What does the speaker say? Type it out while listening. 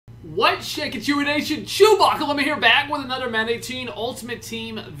What's shaking, Chewie Nation? ChewbaccaLemma here, back with another Madden 18 Ultimate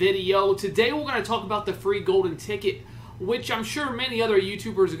Team video. Today we're going to talk about the free golden ticket, which I'm sure many other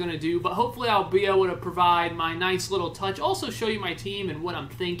YouTubers are going to do, but hopefully I'll be able to provide my nice little touch. Also show you my team and what I'm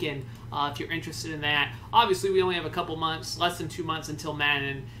thinking if you're interested in that. Obviously we only have a couple months, less than 2 months until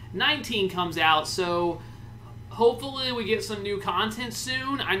Madden 19 comes out, so hopefully we get some new content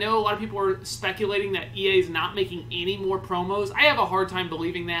soon. I know a lot of people are speculating that EA is not making any more promos. I have a hard time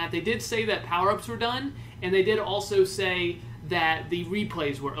believing that. They did say that power-ups were done, and they did also say that the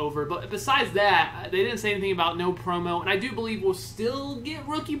replays were over. But besides that, they didn't say anything about no promo. And I do believe we'll still get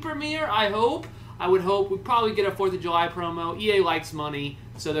Rookie Premiere, I hope. I would hope. We'd probably get a 4th of July promo. EA likes money,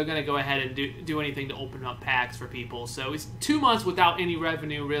 so they're going to go ahead and do anything to open up packs for people. So it's 2 months without any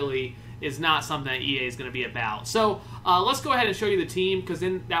revenue, really, is not something that EA is going to be about. So let's go ahead and show you the team, because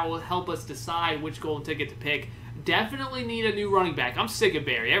then that will help us decide which golden ticket to pick. Definitely need a new running back. I'm sick of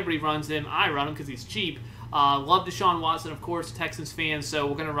Barry. Everybody runs him. I run him because he's cheap. Love Deshaun Watson, of course, Texans fan, so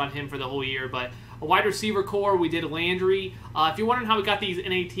we're going to run him for the whole year. But a wide receiver core, we did Landry. If you're wondering how we got these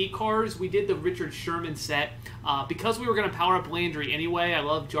NAT cards, we did the Richard Sherman set. Because we were going to power up Landry anyway, I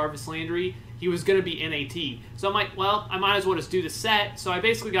love Jarvis Landry, he was going to be NAT. So I'm like, well, I might as well just do the set. So I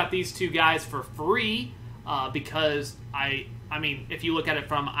basically got these two guys for free because I mean, if you look at it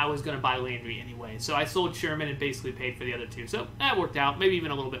from, I was going to buy Landry anyway. So I sold Sherman and basically paid for the other two. So that worked out, maybe even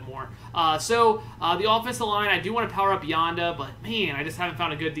a little bit more. The offensive line, I do want to power up Yonda, but man, I just haven't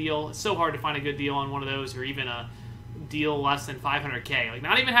found a good deal. It's so hard to find a good deal on one of those, or even a deal less than 500K. Like,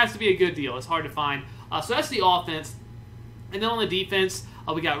 not even has to be a good deal. It's hard to find. So that's the offense. And then on the defense,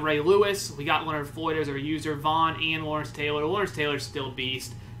 we got Ray Lewis. We got Leonard Floyd as our user. Vaughn and Lawrence Taylor. Lawrence Taylor's still a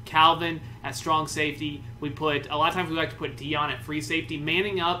beast. Calvin at strong safety. We put, a lot of times we like to put Dion at free safety.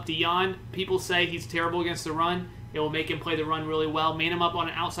 Manning up Dion, people say he's terrible against the run. It will make him play the run really well. Man him up on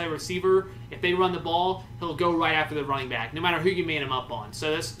an outside receiver. If they run the ball, he'll go right after the running back, no matter who you man him up on.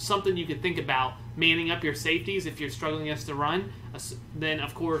 So that's something you could think about, manning up your safeties if you're struggling against the run. Then,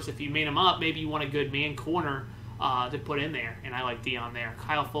 of course, if you man him up, maybe you want a good man corner to put in there, and I like Dion there.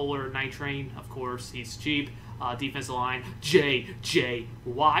 Kyle Fuller, Night Train, of course, he's cheap. Defensive line, J.J.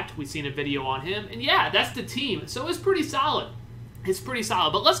 Watt. We've seen a video on him. And yeah, that's the team. So it's pretty solid. It's pretty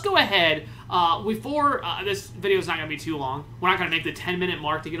solid. But let's go ahead. Before this video is not going to be too long. We're not going to make the 10-minute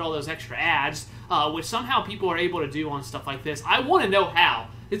mark to get all those extra ads, which somehow people are able to do on stuff like this. I want to know how.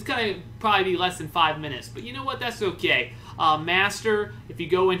 It's going to probably be less than 5 minutes. But you know what? That's okay. Master, if you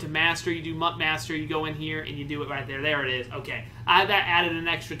go into Master, you do Mutt Master, you go in here and you do it right there. There it is. Okay. That added an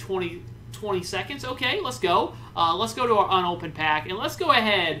extra 20 seconds. Okay, let's go. Let's go to our unopened pack, and let's go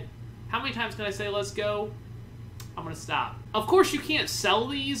ahead. How many times can I say let's go? I'm going to stop. Of course, you can't sell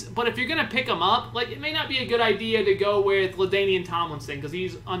these, but if you're going to pick them up, like, it may not be a good idea to go with LaDainian Tomlinson because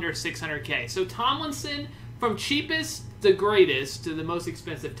he's under 600K. So Tomlinson, from cheapest to greatest to the most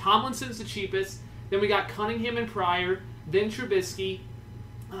expensive. Tomlinson's the cheapest. Then we got Cunningham and Pryor, then Trubisky,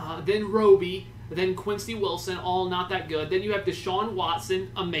 then Roby, then Quincy Wilson, all not that good. Then you have Deshaun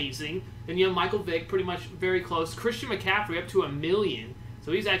Watson, amazing. Then you have Michael Vick, pretty much very close. Christian McCaffrey up to $1 million,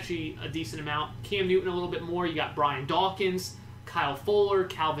 so he's actually a decent amount. Cam Newton a little bit more. You got Brian Dawkins, Kyle Fuller,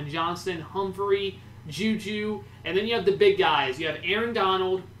 Calvin Johnson, Humphrey, Juju, and then you have the big guys. You have Aaron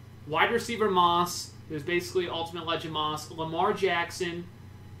Donald, wide receiver Moss, who's basically Ultimate Legend Moss, Lamar Jackson,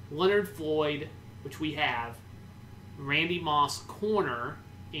 Leonard Floyd, which we have, Randy Moss, corner,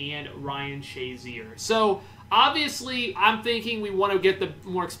 and Ryan Shazier. So obviously, I'm thinking we want to get the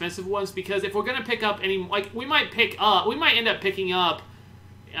more expensive ones, because if we're going to pick up any, like, we might end up picking up,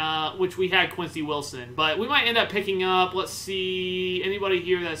 which we had Quincy Wilson, but we might end up picking up, let's see, anybody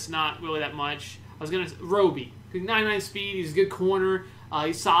here that's not really that much. I was going to, Roby, 99 speed, he's a good corner,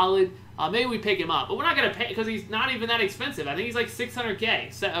 he's solid. Maybe we pick him up, but we're not going to pay, because he's not even that expensive. I think he's like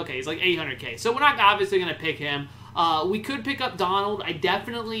 600K. So, okay, he's like 800K. So we're not obviously going to pick him. We could pick up Donald. I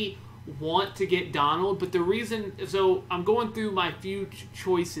definitely want to get Donald, but the reason, so I'm going through my few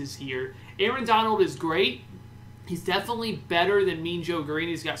choices here. Aaron Donald is great. He's definitely better than Mean Joe Green.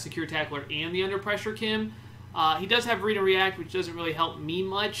 He's got Secure Tackler and the Under Pressure Kim. He does have Read and React, which doesn't really help me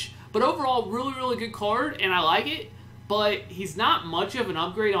much, but overall, really, really good card, and I like it. But he's not much of an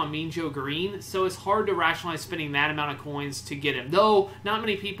upgrade on Mean Joe Green, so it's hard to rationalize spending that amount of coins to get him. Though, not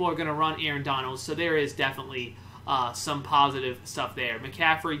many people are going to run Aaron Donald, so there is definitely some positive stuff there.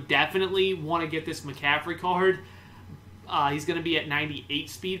 McCaffrey, definitely want to get this McCaffrey card. He's going to be at 98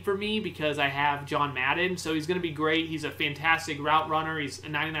 speed for me because I have John Madden, so he's going to be great. He's a fantastic route runner. He's a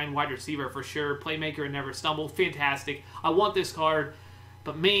 99 wide receiver for sure. Playmaker and never stumble. Fantastic. I want this card,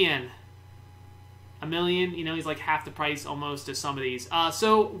 but man, $1 million. You know, he's like half the price almost of some of these.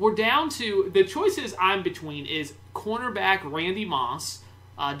 So we're down to the choices I'm between is cornerback Randy Moss,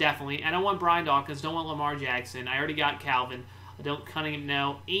 definitely. I don't want Brian Dawkins, don't want Lamar Jackson. I already got Calvin. I don't Cunningham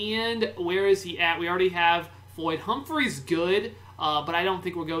know. And where is he at? We already have Floyd. Humphrey's good, but I don't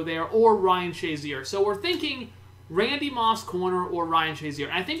think we'll go there. Or Ryan Shazier. So we're thinking Randy Moss corner or Ryan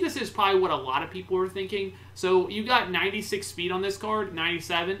Shazier. I think this is probably what a lot of people are thinking. So you got 96 speed on this card,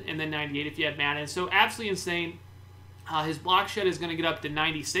 97, and then 98 if you had Madden. So absolutely insane. His block shed is going to get up to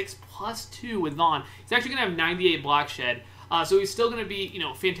 96 plus 2 with Vaughn. He's actually going to have 98 block shed. So he's still going to be, you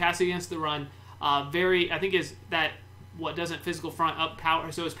know, fantastic against the run. I think is that what doesn't physical front up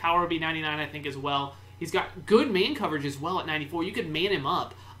power. So his power will be 99, I think, as well. He's got good man coverage as well at 94. You could man him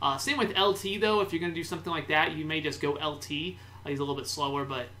up. Same with LT, though. If you're going to do something like that, you may just go LT. He's a little bit slower,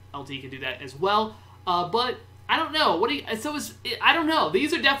 but LT can do that as well. But I don't know. I don't know.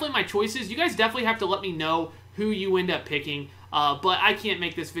 These are definitely my choices. You guys definitely have to let me know who you end up picking. But I can't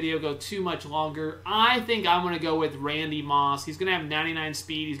make this video go too much longer. I think I'm going to go with Randy Moss. He's going to have 99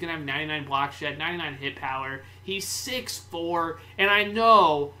 speed. He's going to have 99 block shed, 99 hit power. He's 6'4", and I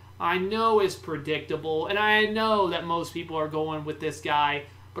know it's predictable, and I know that most people are going with this guy,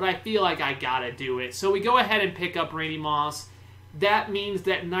 but I feel like I gotta do it. So we go ahead and pick up Randy Moss. That means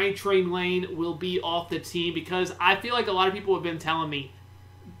that Night Train Lane will be off the team because I feel like a lot of people have been telling me,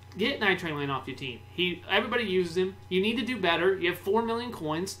 get Night Train Lane off your team. Everybody uses him. You need to do better. You have 4 million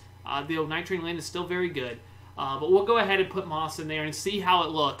coins. The old Night Train Lane is still very good. But we'll go ahead and put Moss in there and see how it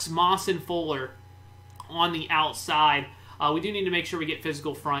looks. Moss and Fuller on the outside. We do need to make sure we get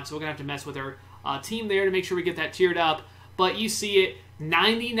physical front, so we're going to have to mess with our team there to make sure we get that tiered up. But you see it,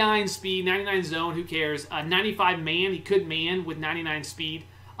 99 speed, 99 zone, who cares? 95 man, he could man with 99 speed.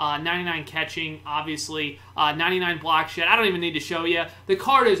 99 catching, obviously. 99 block shed. I don't even need to show you. The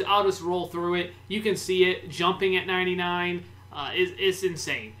card is, I'll just roll through it. You can see it. Jumping at 99 is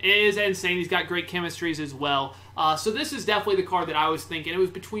insane. It is insane. He's got great chemistries as well. So this is definitely the card that I was thinking. It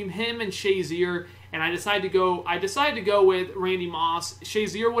was between him and Shazier, and I decided to go with Randy Moss.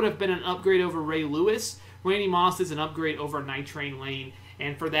 Shazier would have been an upgrade over Ray Lewis. Randy Moss is an upgrade over Night Train Lane.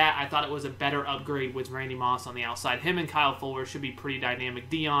 And for that, I thought it was a better upgrade with Randy Moss on the outside. Him and Kyle Fuller should be pretty dynamic.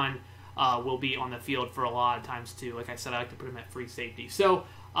 Dion will be on the field for a lot of times too. Like I said, I like to put him at free safety. So,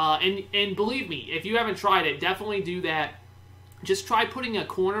 and believe me, if you haven't tried it, definitely do that. Just try putting a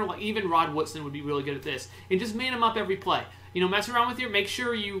corner, like even Rod Woodson would be really good at this, and just man him up every play. You know, mess around with make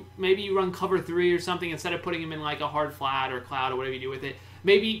sure maybe you run cover 3 or something instead of putting him in like a hard flat or cloud or whatever you do with it.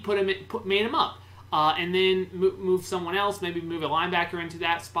 Maybe man him up. And then move someone else, maybe move a linebacker into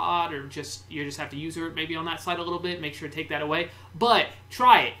that spot, or you just have to use her maybe on that side a little bit, make sure to take that away. But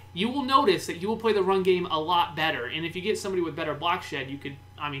try it. You will notice that you will play the run game a lot better. And if you get somebody with better block shed,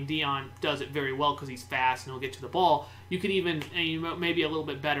 Dion does it very well because he's fast and he'll get to the ball. You could even, maybe a little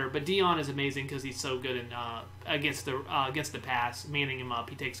bit better. But Dion is amazing because he's so good against the pass, manning him up.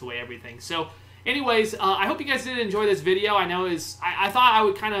 He takes away everything. So anyways, I hope you guys did enjoy this video. I know I thought I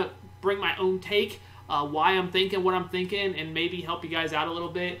would kind of bring my own take, why I'm thinking what I'm thinking, and maybe help you guys out a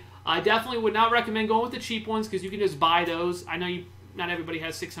little bit. I definitely would not recommend going with the cheap ones because you can just buy those. I know not everybody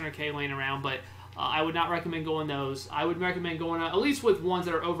has 600K laying around, but I would not recommend going those. I would recommend going at least with ones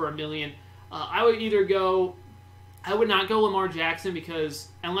that are over $1 million. I would not go Lamar Jackson because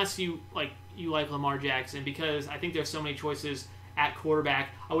unless you like Lamar Jackson, because I think there's so many choices at quarterback.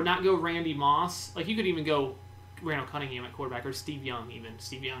 I would not go Randy Moss. Like you could even go Randall Cunningham at quarterback, or Steve Young.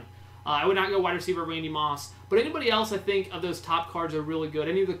 I would not go wide receiver Randy Moss. But anybody else, I think, of those top cards are really good.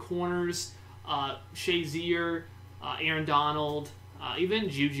 Any of the corners, Shazier, Aaron Donald, even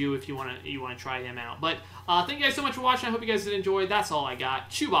Juju if you want to try him out. But thank you guys so much for watching. I hope you guys did enjoy. That's all I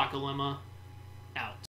got. ChewbaccaLemma out.